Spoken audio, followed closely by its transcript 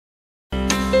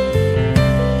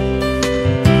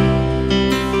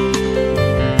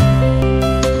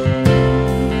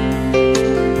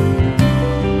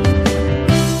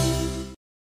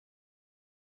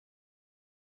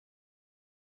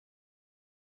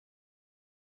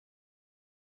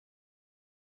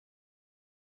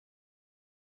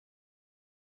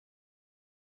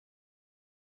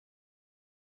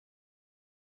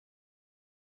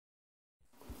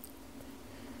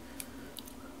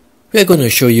We are going to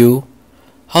show you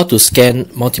how to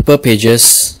scan multiple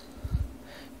pages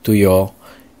to your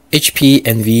HP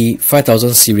NV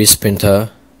 5000 series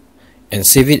printer and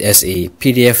save it as a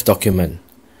PDF document.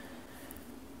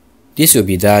 This will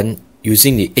be done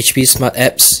using the HP Smart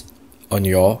Apps on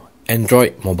your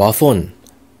Android mobile phone.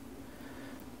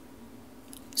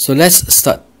 So let's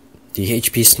start the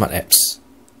HP Smart Apps.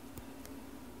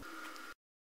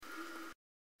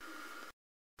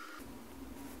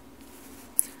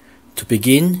 To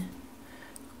begin,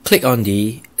 click on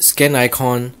the scan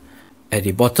icon at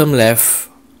the bottom left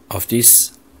of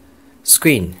this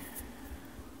screen.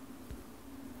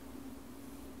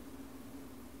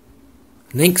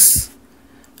 Next,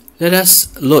 let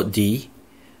us load the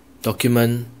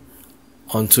document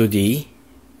onto the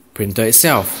printer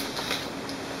itself.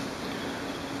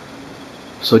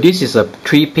 So this is a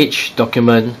 3-page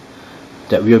document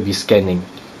that we'll be scanning.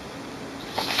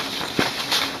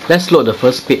 Let's load the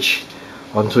first page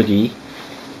onto the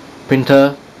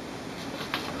printer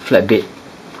flatbed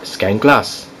scan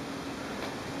glass.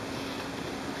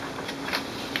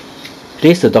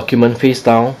 Place the document face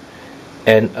down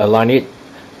and align it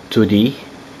to the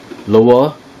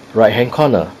lower right hand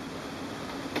corner.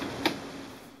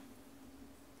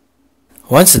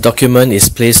 Once the document is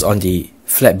placed on the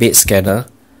flatbed scanner,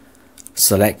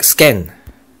 select Scan.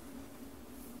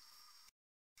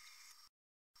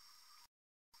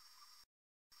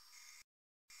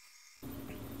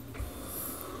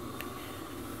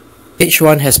 Page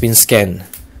 1 has been scanned.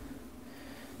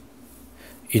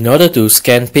 In order to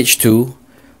scan page 2,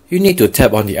 you need to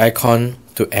tap on the icon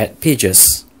to add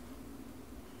pages.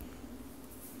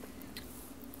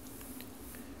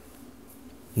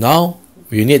 Now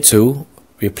we need to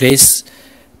replace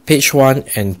page 1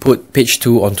 and put page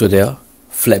 2 onto the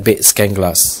flatbed scan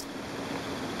glass.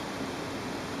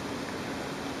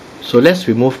 So let's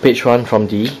remove page 1 from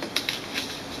the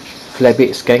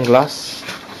flatbed scan glass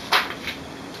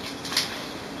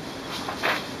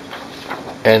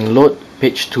and load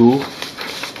page 2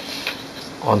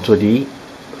 onto the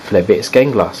flatbed scan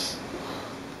glass.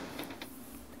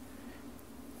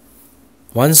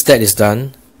 Once that is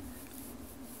done,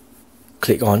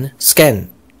 click on Scan.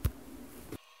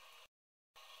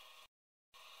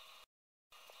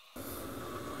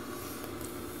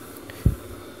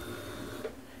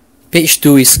 Page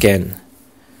 2 is scanned.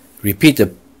 Repeat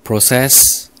the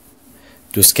process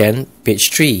to scan page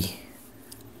 3.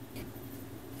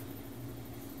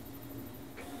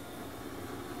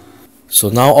 So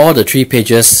now all the 3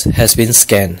 pages has been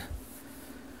scanned.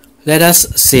 Let us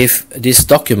save this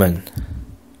document.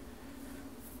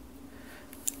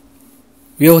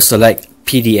 We will select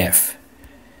PDF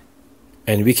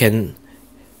and we can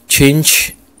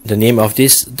change the name of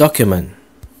this document.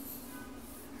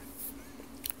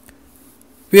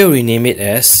 We'll rename it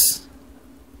as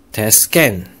Test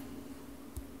Scan.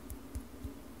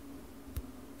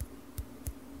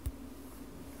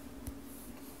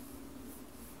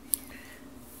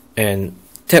 And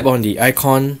tap on the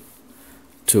icon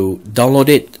to download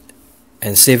it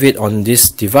and save it on this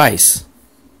device.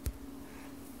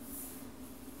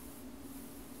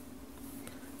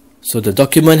 So the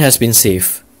document has been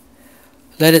saved.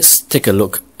 Let us take a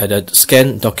look at the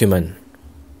scanned document.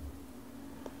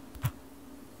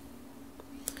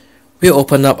 We'll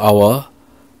open up our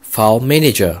File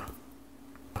Manager.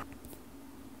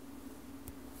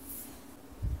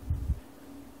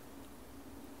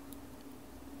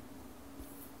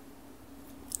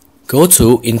 Go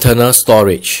to Internal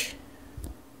Storage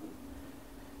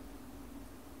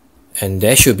and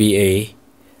there should be a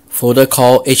folder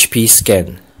called HP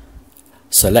Scan.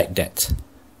 Select that.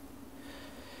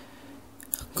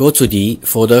 Go to the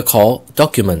folder called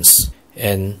Documents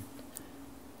and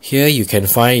here you can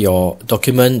find your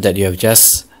document that you have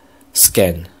just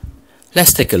scanned.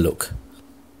 Let's take a look.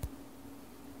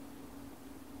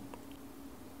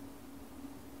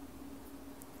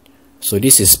 So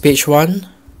this is page 1.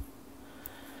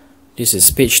 This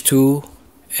is page 2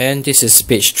 and this is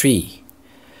page 3.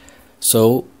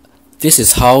 So this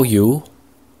is how you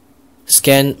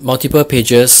scan multiple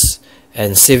pages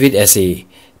and save it as a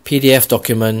PDF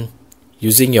document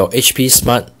using your HP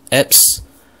Smart Apps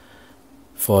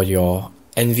for your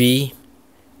NV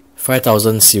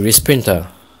 5000 series printer.